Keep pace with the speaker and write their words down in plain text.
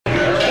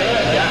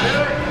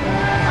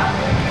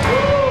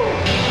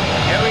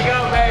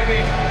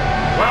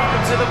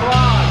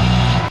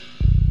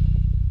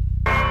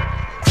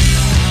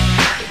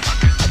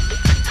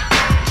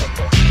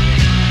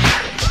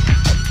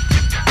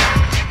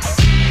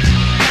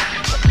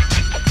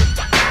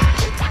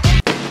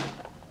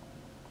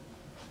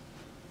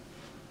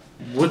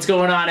What's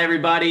going on,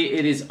 everybody?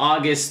 It is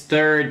August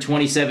 3rd,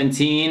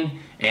 2017,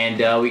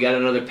 and we got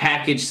another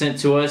package sent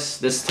to us,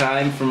 this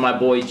time from my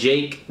boy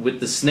Jake with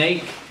the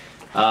snake.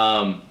 He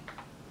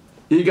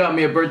got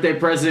me a birthday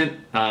present.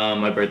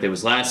 My birthday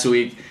was last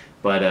week,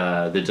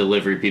 but the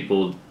delivery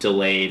people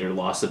delayed or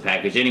lost the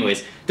package.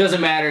 Anyways,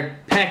 doesn't matter.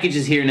 Package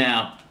is here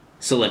now,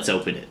 so let's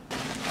open it.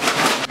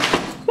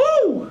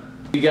 Woo!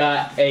 We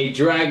got a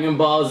Dragon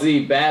Ball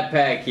Z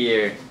backpack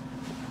here.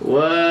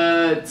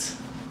 What?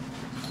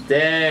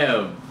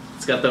 Damn.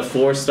 It's got the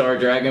 4-star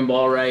Dragon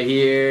Ball right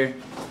here.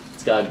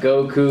 It's got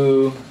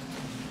Goku.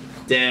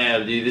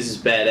 Damn, dude, this is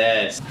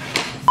badass.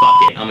 Fuck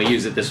it, I'm gonna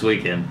use it this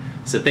weekend.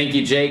 So thank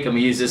you, Jake. I'm gonna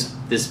use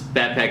this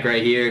backpack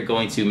right here.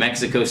 Going to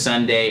Mexico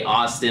Sunday,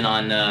 Austin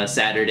on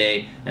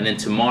Saturday, and then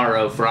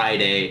tomorrow,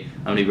 Friday,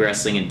 I'm gonna be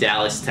wrestling in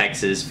Dallas,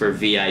 Texas for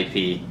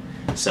VIP.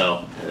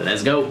 So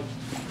let's go.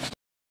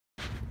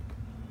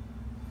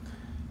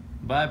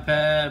 Bye,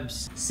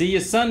 Pabs. See you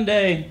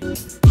Sunday.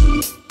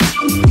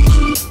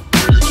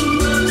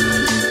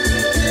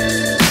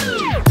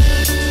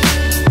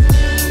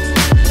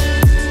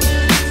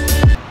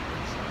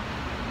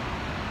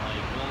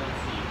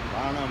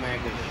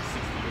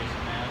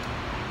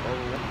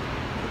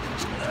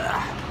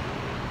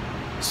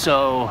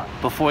 So,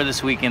 before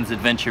this weekend's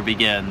adventure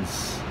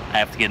begins, I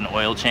have to get an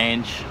oil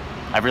change.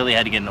 I really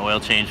had to get an oil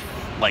change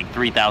like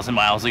 3,000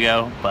 miles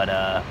ago, but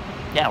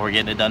yeah, we're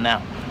getting it done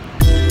now.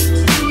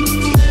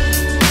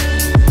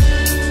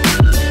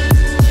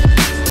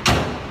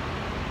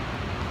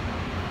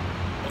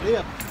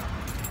 Yeah.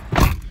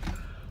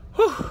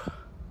 Whew.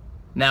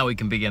 Now we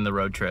can begin the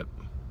road trip.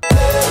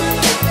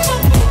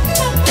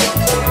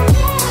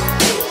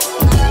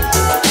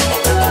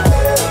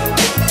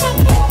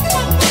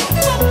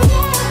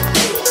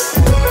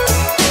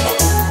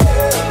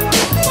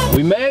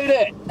 We made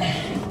it!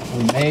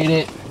 We made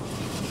it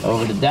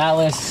over to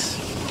Dallas.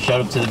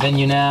 Showed up to the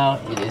venue now.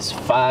 It is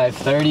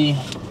 5:30.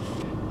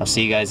 I'll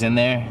see you guys in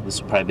there.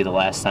 This will probably be the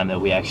last time that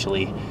we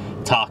actually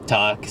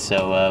talk.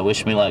 So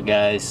wish me luck,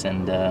 guys.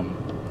 And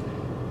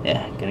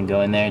yeah, gonna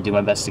go in there and do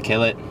my best to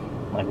kill it,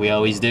 like we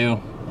always do.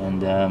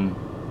 And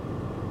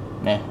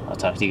yeah, I'll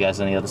talk to you guys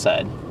on the other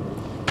side.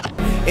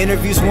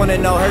 Interviews wanna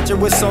know, heard you're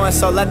with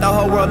so-and-so, let the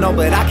whole world know,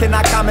 but I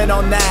cannot comment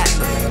on that.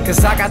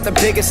 Cause I got the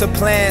biggest of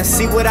plans.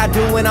 See what I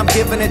do when I'm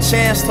given a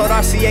chance. Told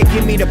RCA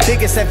give me the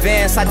biggest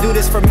advance. I do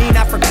this for me,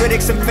 not for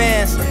critics and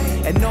fans.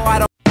 And no, I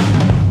don't.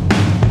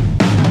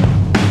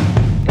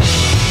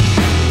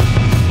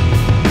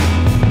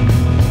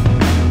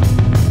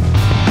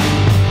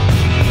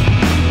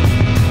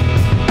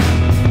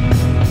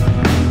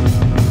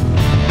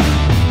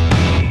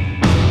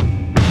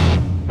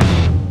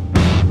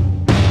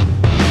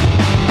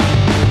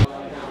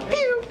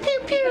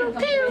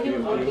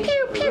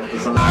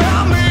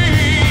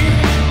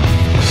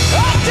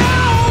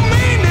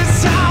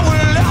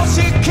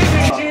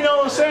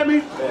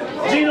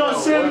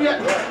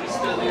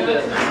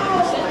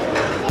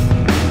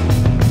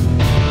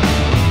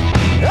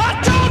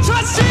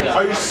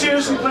 Are you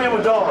seriously playing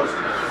with dogs?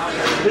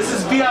 This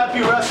is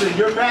VIP Wrestling.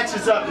 Your match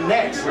is up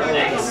next. We're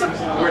next?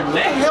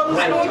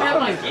 I don't have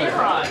my gear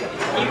on.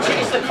 You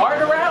chase the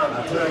cart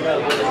around?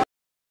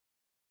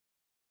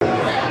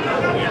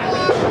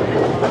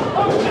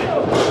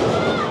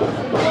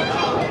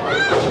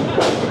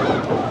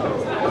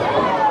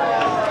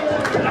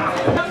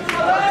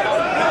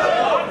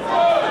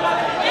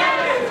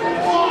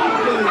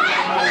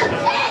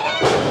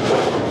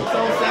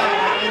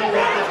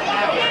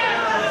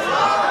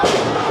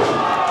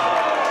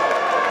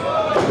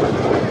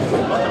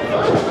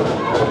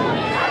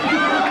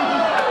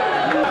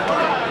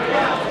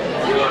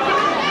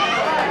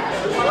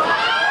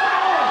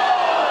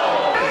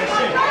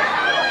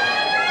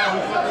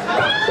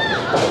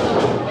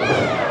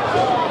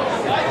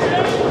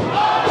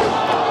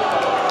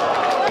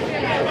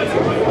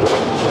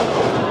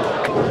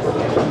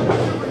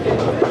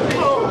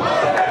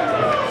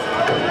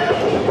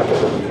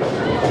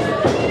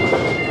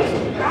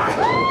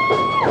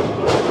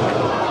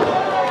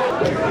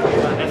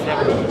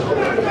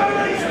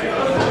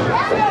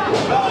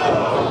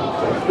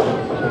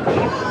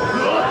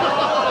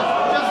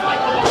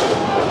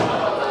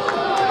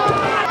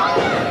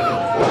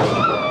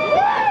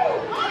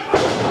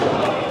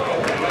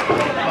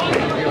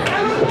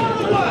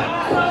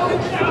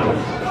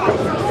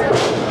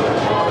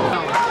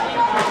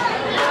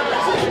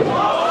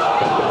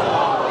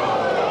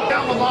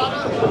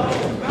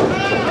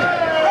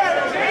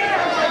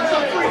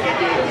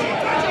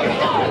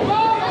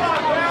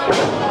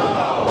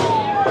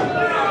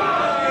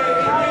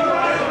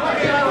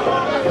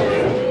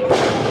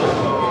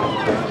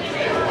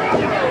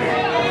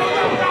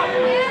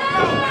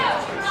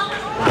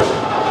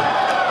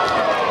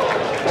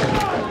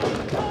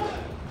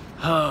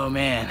 Oh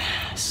man,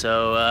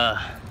 so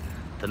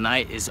the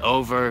night is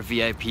over,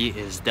 VIP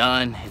is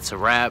done, it's a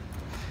wrap,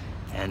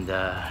 and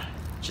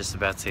just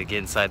about to get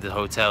inside the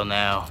hotel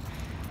now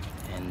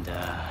and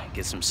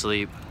get some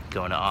sleep,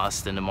 going to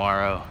Austin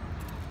tomorrow,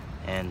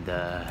 and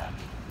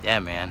yeah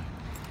man,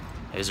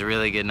 it was a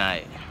really good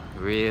night,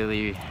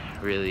 really,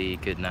 really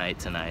good night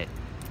tonight.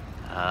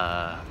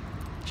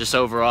 Just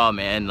overall,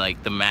 man,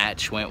 like the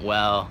match went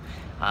well.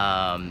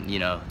 You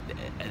know,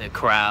 the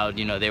crowd,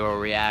 you know, they were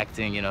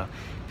reacting, you know,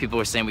 people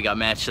were saying we got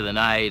match of the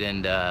night,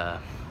 and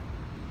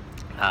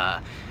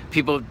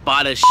people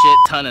bought a shit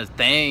ton of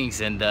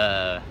things, and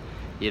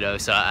you know,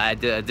 so I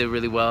did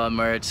really well on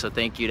merch. So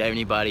thank you to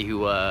anybody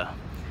who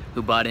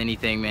bought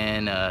anything,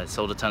 man.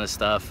 Sold a ton of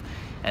stuff.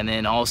 And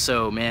then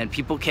also, man,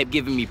 people kept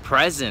giving me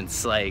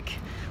presents. Like,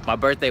 my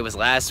birthday was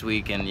last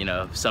week, and you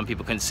know, some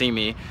people couldn't see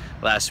me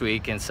last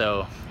week, and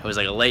so it was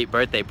like a late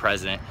birthday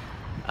present.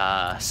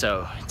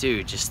 So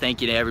dude, just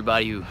thank you to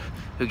everybody who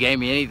gave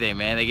me anything,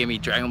 man. They gave me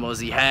Dragon Ball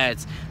Z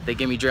hats, they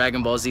gave me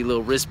Dragon Ball Z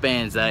little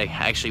wristbands that I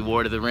actually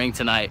wore to the ring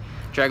tonight,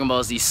 Dragon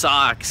Ball Z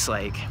socks.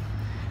 Like,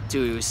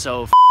 dude, it was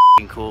so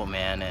f***ing cool,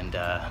 man. And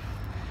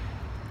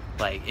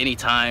like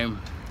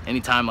anytime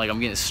like I'm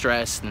getting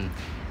stressed and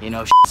you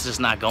know shit's just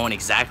not going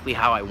exactly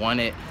how I want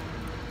it,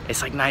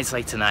 it's like nights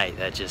like tonight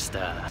that just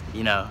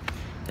you know,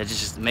 that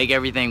just make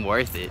everything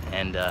worth it,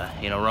 and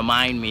you know,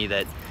 remind me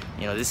that,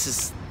 you know, this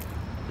is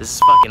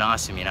fucking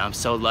awesome. You know, I'm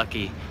so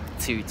lucky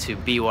to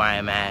be where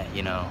I'm at,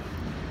 you know,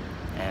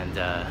 and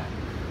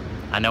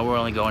I know we're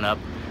only going up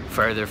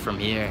further from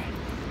here.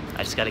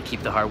 I just got to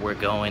keep the hard work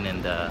going,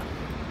 and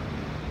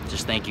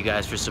just thank you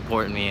guys for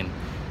supporting me and,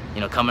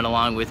 you know, coming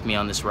along with me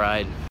on this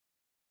ride.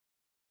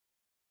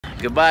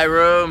 Goodbye,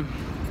 room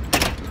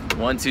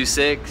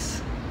 126.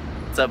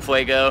 What's up,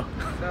 Fuego?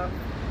 What's up?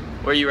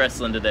 Where are you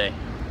wrestling today?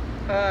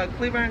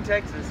 Cleburne,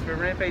 Texas for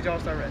Rampage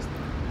All-Star Wrestling.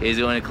 He's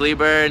going to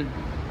Cleburne.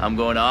 I'm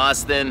going to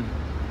Austin.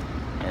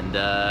 And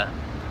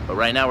but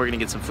right now we're gonna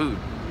get some food.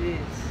 Yes.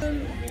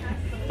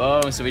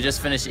 Boom. So we just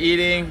finished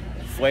eating.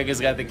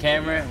 Fuego's got the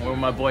camera. We're with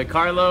my boy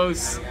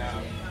Carlos.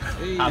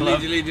 I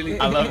love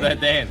that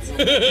dance.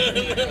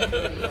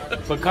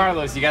 But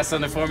Carlos, you got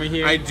something for me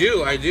here? I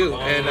do. Oh,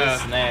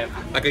 And snap.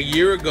 like a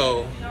year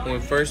ago, when we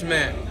first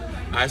met,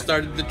 I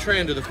started the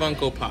trend of the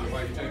Funko Pop.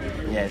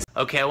 Yes.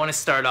 Okay, I want to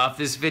start off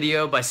this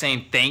video by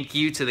saying thank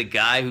you to the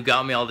guy who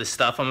got me all this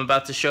stuff I'm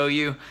about to show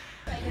you.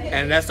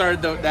 And that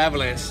started the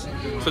avalanche.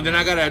 So then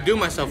I gotta do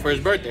myself for his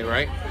birthday,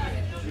 right?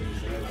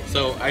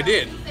 So I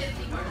did.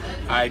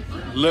 I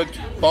looked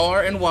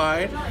far and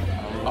wide,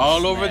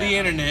 all over the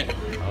internet.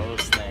 Oh,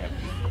 snap.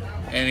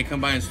 And it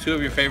combines two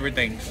of your favorite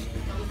things.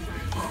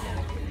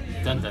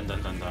 Dun dun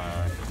dun dun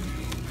dun.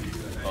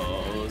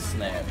 Oh,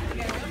 snap.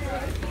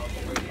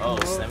 Oh,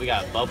 snap. We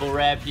got bubble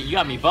wrap. You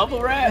got me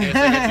bubble wrap? Yes,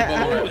 I got you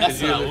bubble wrap.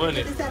 That's what I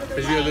wanted.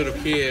 Because you're a little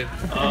kid.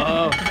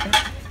 Oh.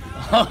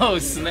 Oh,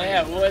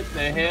 snap. What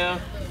the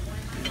hell?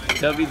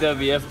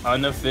 WWF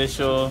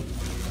unofficial.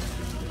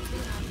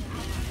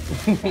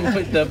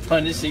 With the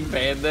punishing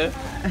panda.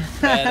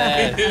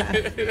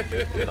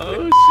 Badass.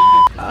 Oh,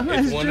 shit.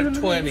 It's 1 of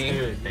 20.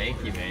 Dude,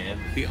 thank you, man.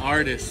 The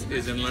artist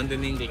is in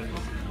London, England.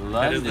 London.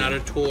 That is not a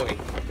toy.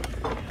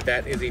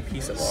 That is a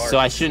piece of art. So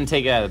I shouldn't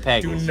take it out of the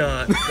package. Do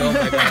not. Oh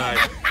my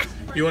god.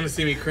 You want to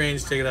see me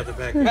cringe? Take it out the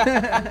package.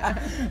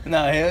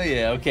 No, hell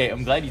yeah. Okay,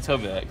 I'm glad you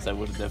told me that because I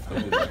would have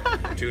definitely done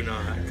that. Do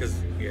not,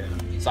 because yeah.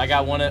 So I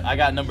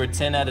got number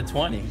 10 out of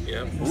 20.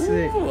 Yep.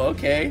 Ooh,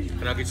 okay.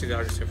 And I'll get you the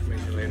artist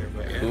information later,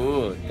 but yeah.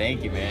 Ooh,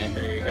 thank you, man.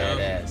 There you go.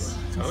 Badass.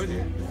 Told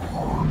you.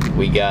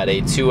 We got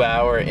a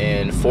 2-hour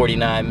and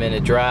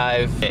 49-minute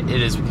drive. It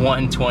is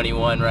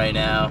 1:21 right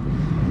now,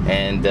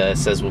 and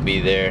says we'll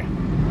be there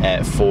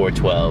at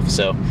 4:12.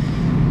 So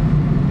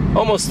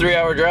almost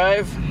 3-hour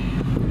drive.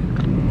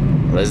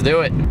 Let's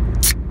do it.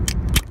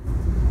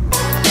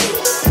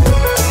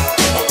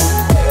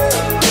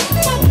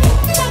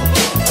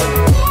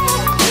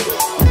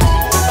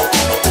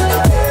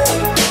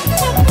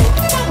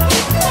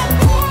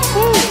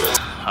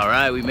 All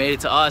right, we made it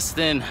to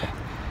Austin.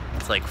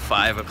 It's like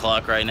 5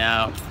 o'clock right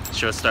now. The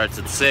show starts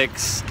at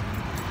 6.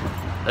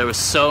 There was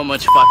so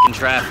much fucking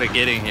traffic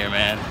getting here,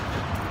 man.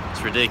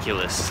 It's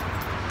ridiculous.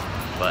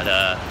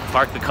 But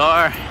park the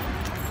car.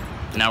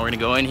 Now we're gonna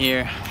go in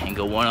here and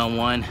go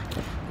one-on-one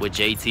with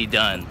JT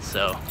Dunn.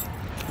 So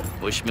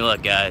wish me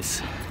luck,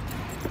 guys.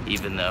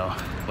 Even though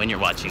when you're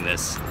watching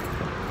this,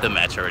 the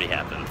match already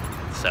happened.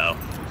 So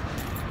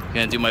I'm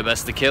gonna do my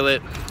best to kill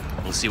it.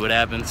 We'll see what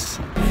happens.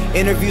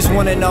 Interviews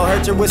wanna know,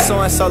 heard you with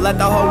so-and-so, let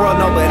the whole world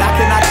know, but I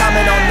cannot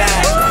comment on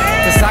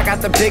that. Cause I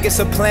got the biggest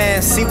of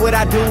plans. See what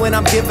I do when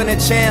I'm given a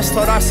chance.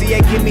 Told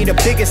RCA, give me the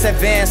biggest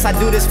advance. I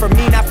do this for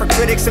me, not for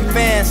critics and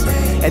fans.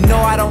 And no,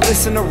 I don't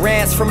listen to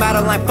rants from out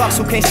of line fucks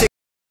who can't stick.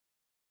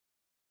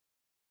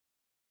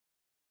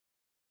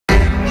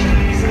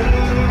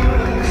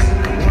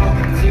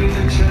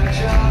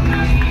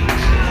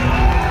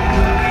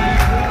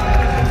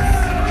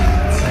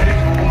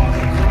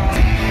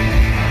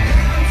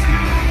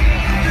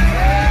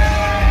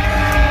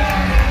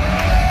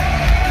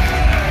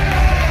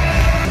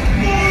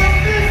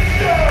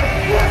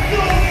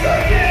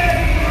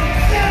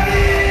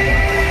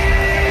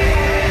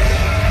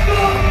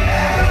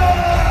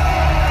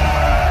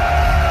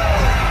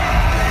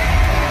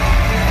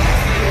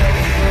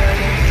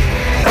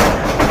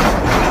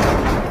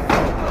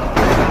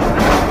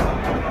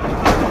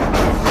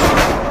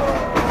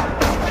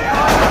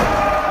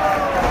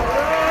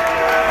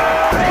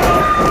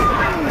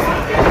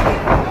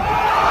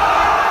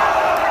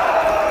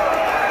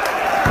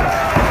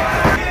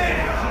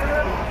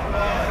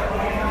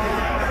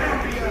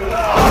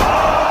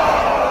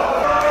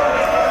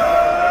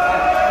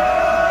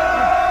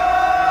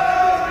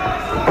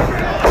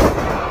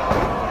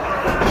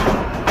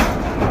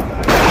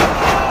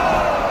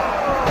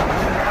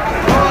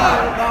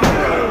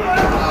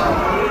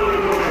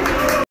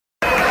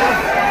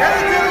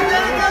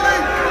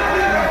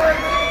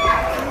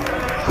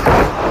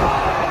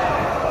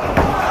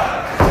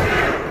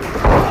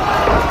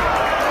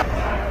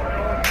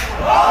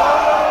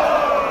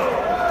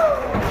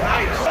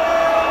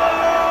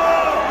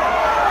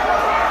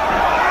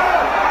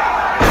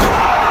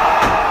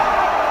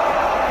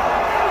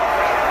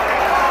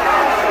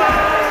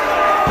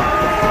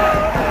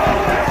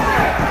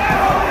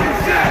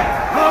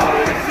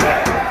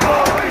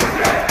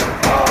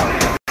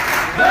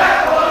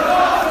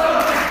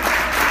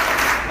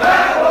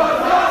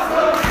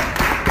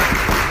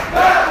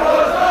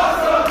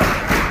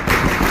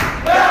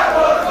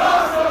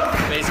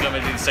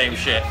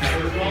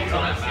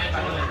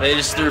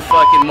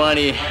 fucking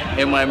money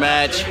in my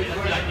match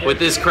with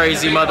this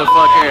crazy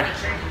motherfucker,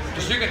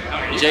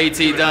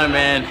 JT Dunn,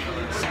 man.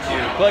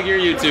 Plug your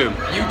YouTube.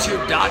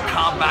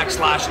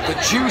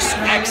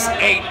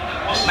 YouTube.com/thejuicex8.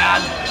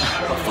 Man,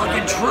 the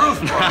fucking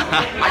truth, bro.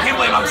 I can't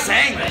believe I'm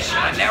saying this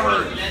shit.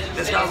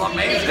 This guy's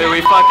amazing. Dude,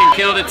 we fucking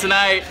killed it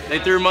tonight. They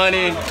threw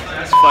money.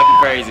 It's fucking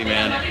crazy,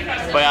 man.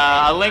 But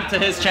a link to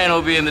his channel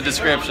will be in the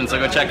description, so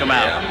go check him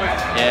out.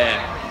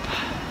 Yeah.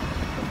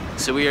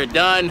 So we are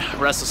done.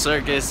 Wrestle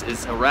Circus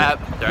is a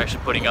wrap. They're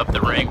actually putting up the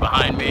ring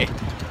behind me.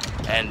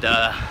 And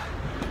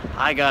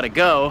I gotta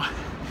go.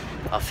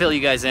 I'll fill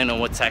you guys in on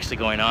what's actually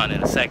going on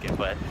in a second,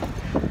 but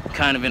I'm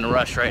kind of in a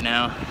rush right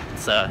now.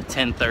 It's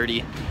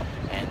 10:30.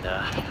 And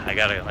I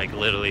gotta like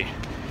literally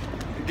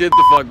get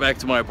the fuck back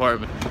to my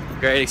apartment.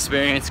 Great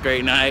experience,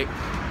 great night.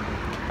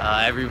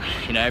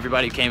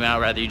 Everybody came out.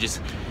 Rather you just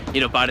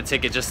bought a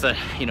ticket just to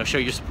show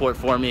your support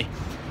for me.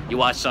 You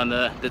watched on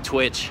the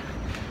Twitch.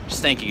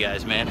 Just thank you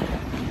guys, man.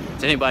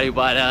 To anybody who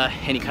bought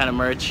any kind of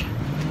merch,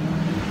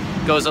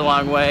 goes a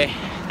long way.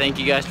 Thank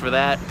you guys for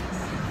that.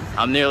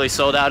 I'm nearly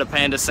sold out of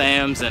Panda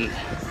Sam's and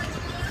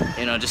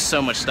just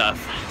so much stuff.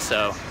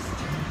 So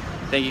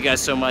thank you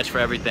guys so much for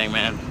everything,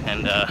 man.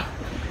 And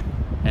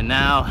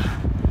now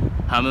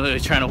I'm literally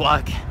trying to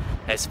walk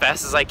as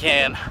fast as I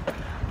can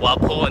while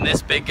pulling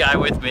this big guy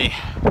with me,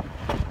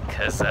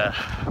 because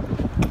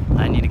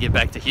I need to get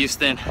back to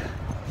Houston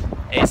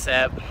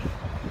ASAP.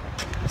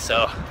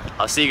 So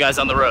I'll see you guys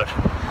on the road.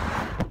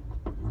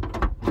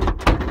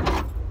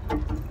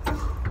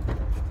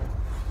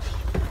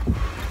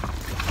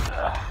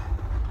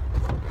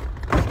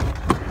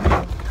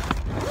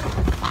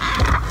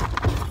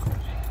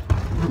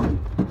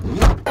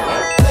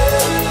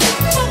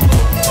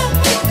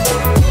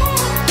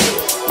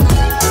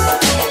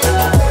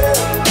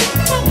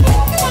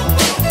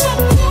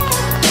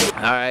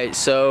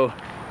 So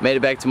made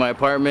it back to my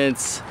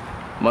apartments.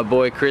 My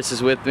boy Chris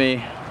is with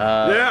me.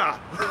 Yeah.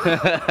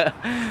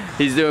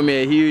 He's doing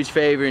me a huge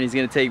favor and he's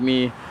gonna take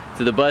me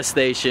to the bus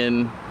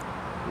station.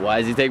 Why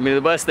is he taking me to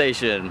the bus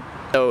station?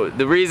 So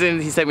the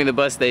reason he's taking me to the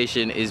bus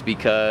station is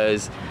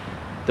because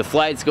the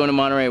flights going to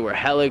Monterrey were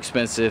hella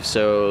expensive.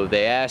 So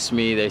they asked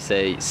me, they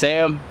say,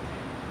 Sam,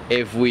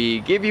 if we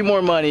give you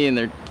more money and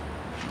they're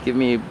giving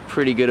me a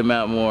pretty good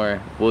amount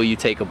more, will you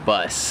take a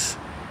bus?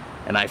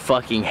 And I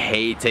fucking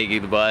hate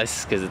taking the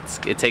bus because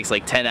it takes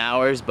like 10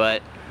 hours,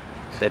 but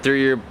they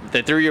threw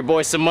your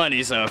boy some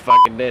money, so I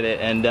fucking did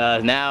it. And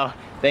now,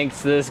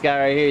 thanks to this guy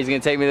right here, he's gonna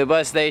take me to the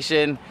bus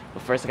station.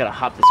 But first I gotta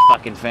hop this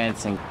fucking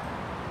fence and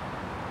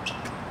shit.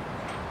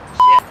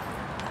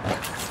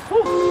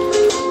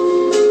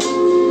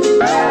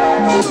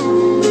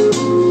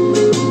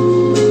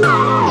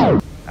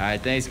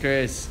 Alright, thanks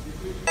Chris.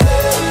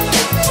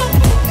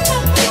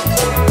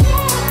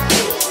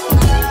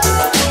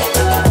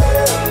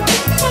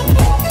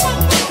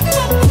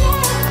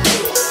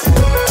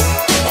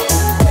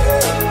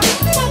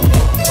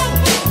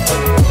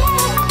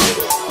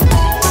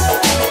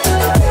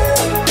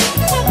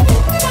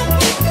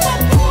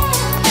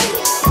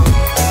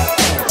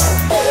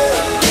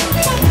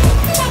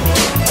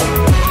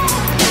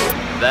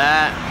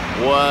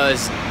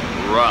 Was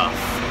rough.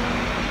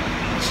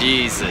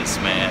 Jesus,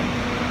 man.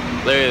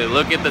 Literally,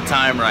 look at the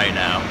time right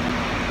now.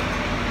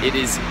 It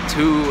is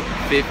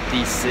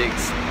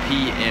 2:56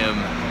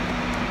 p.m.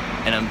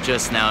 and I'm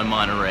just now in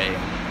Monterrey.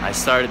 I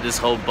started this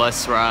whole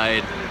bus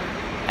ride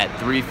at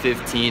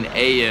 3:15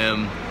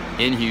 a.m.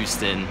 in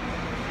Houston.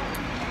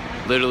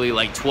 Literally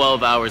like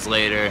 12 hours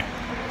later,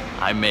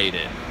 I made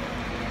it.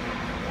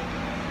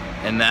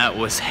 And that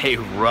was a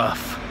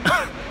rough,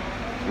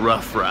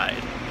 rough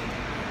ride.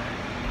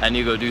 I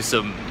need to go do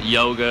some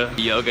yoga.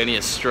 I need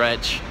to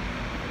stretch.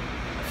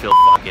 I feel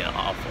fucking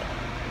awful.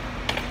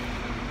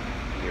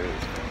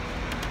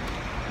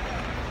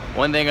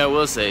 One thing I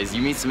will say is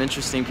you meet some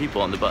interesting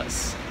people on the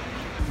bus.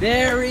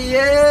 There he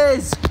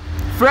is!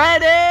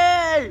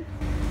 Freddie!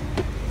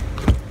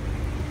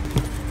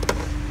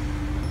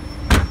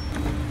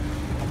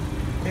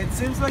 It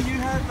seems like you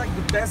had like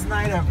the best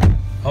night ever.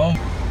 Oh.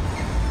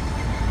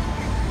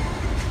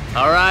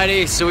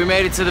 Alrighty, so we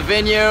made it to the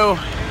venue.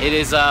 It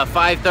is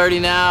 5:30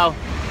 now.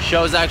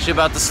 Show's actually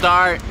about to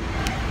start.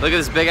 Look at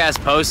this big ass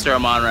poster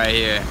I'm on right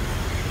here.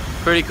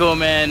 Pretty cool,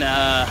 man.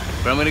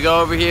 But I'm gonna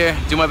go over here,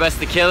 do my best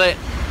to kill it.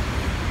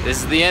 This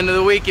is the end of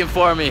the weekend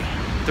for me.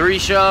 3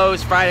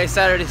 shows, Friday,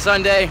 Saturday,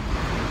 Sunday.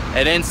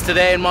 It ends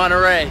today in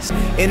Monterrey.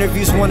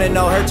 Interviews wanna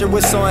know, heard you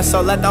with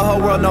so-and-so, let the whole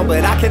world know,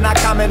 but I cannot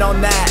comment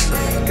on that.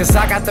 Cause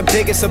I got the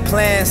biggest of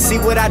plans. See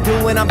what I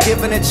do when I'm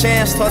given a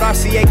chance. Told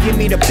RCA give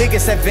me the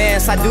biggest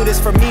advance. I do this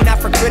for me, not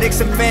for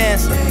critics and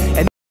fans.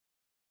 And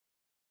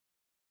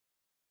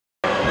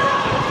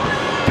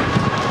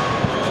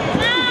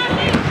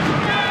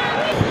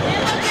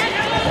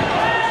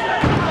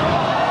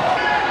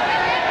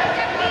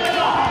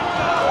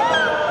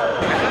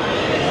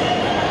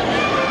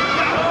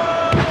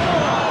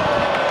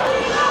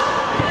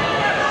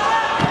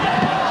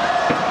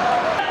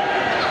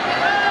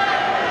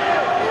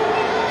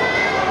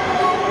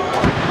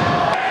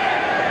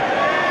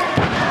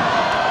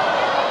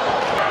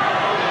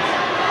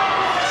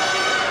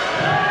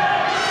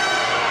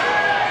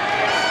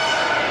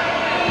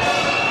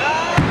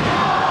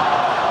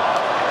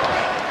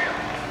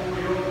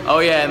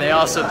yeah, and they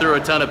also threw a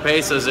ton of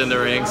pesos in the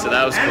ring, so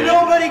that was cool. And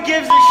nobody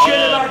gives a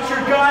shit about your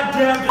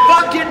goddamn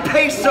fucking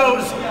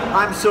pesos.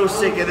 I'm so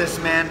sick of this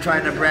man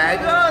trying to brag.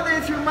 Oh,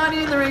 they threw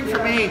money in the ring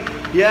for me.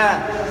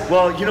 Yeah,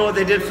 well, you know what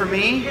they did for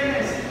me?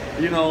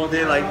 You know,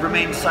 they like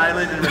remained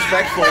silent and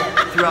respectful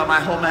throughout my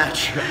whole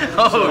match.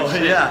 Oh, so,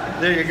 shit. Yeah,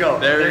 there you go.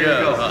 There you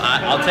go. Well,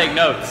 I'll take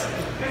notes.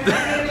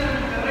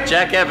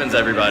 Jack Evans,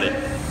 everybody.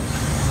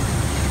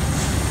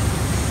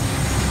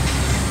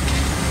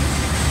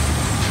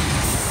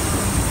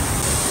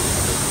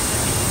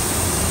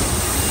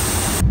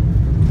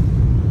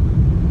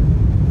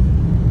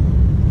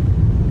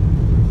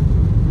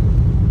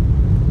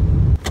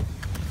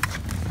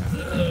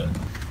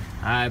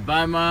 Alright,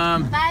 bye,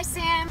 Mom. Bye,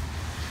 Sam.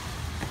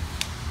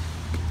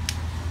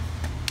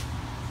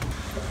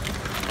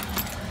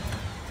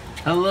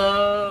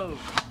 Hello.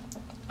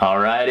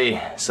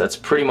 Alrighty, so that's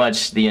pretty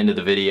much the end of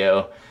the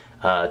video.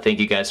 Thank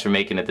you guys for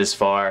making it this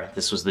far.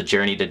 This was the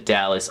journey to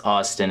Dallas,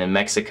 Austin, and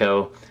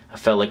Mexico. I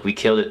felt like we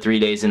killed it 3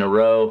 days in a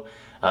row.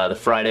 The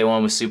Friday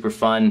one was super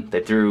fun.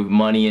 They threw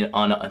money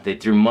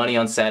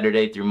on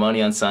Saturday, threw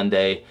money on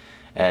Sunday,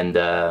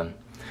 and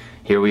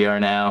here we are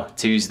now,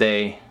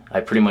 Tuesday. I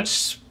pretty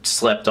much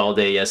slept all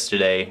day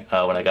yesterday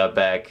when I got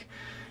back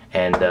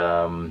and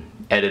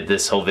edited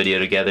this whole video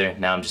together.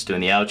 Now I'm just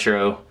doing the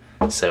outro.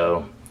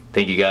 So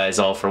thank you guys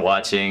all for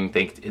watching.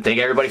 Thank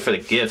everybody for the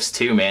gifts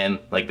too, man.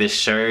 Like this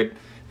shirt,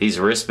 these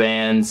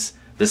wristbands,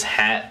 this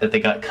hat that they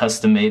got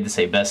custom made to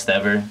say best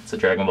ever. It's a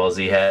Dragon Ball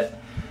Z hat.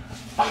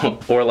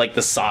 Or like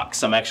the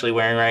socks I'm actually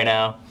wearing right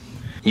now.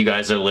 You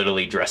guys are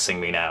literally dressing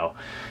me now.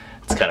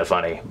 It's kind of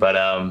funny. But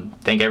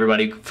thank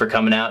everybody for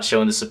coming out,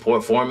 showing the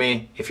support for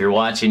me. If you're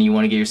watching, you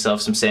want to get yourself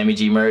some Sammy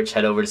G merch,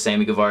 head over to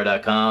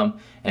sammyguevara.com.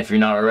 And if you're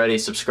not already,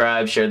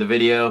 subscribe, share the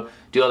video,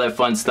 do all that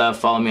fun stuff,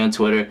 follow me on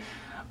Twitter,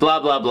 blah,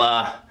 blah,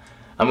 blah.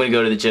 I'm going to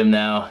go to the gym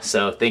now.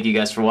 So thank you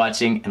guys for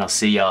watching, and I'll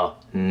see y'all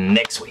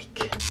next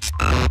week.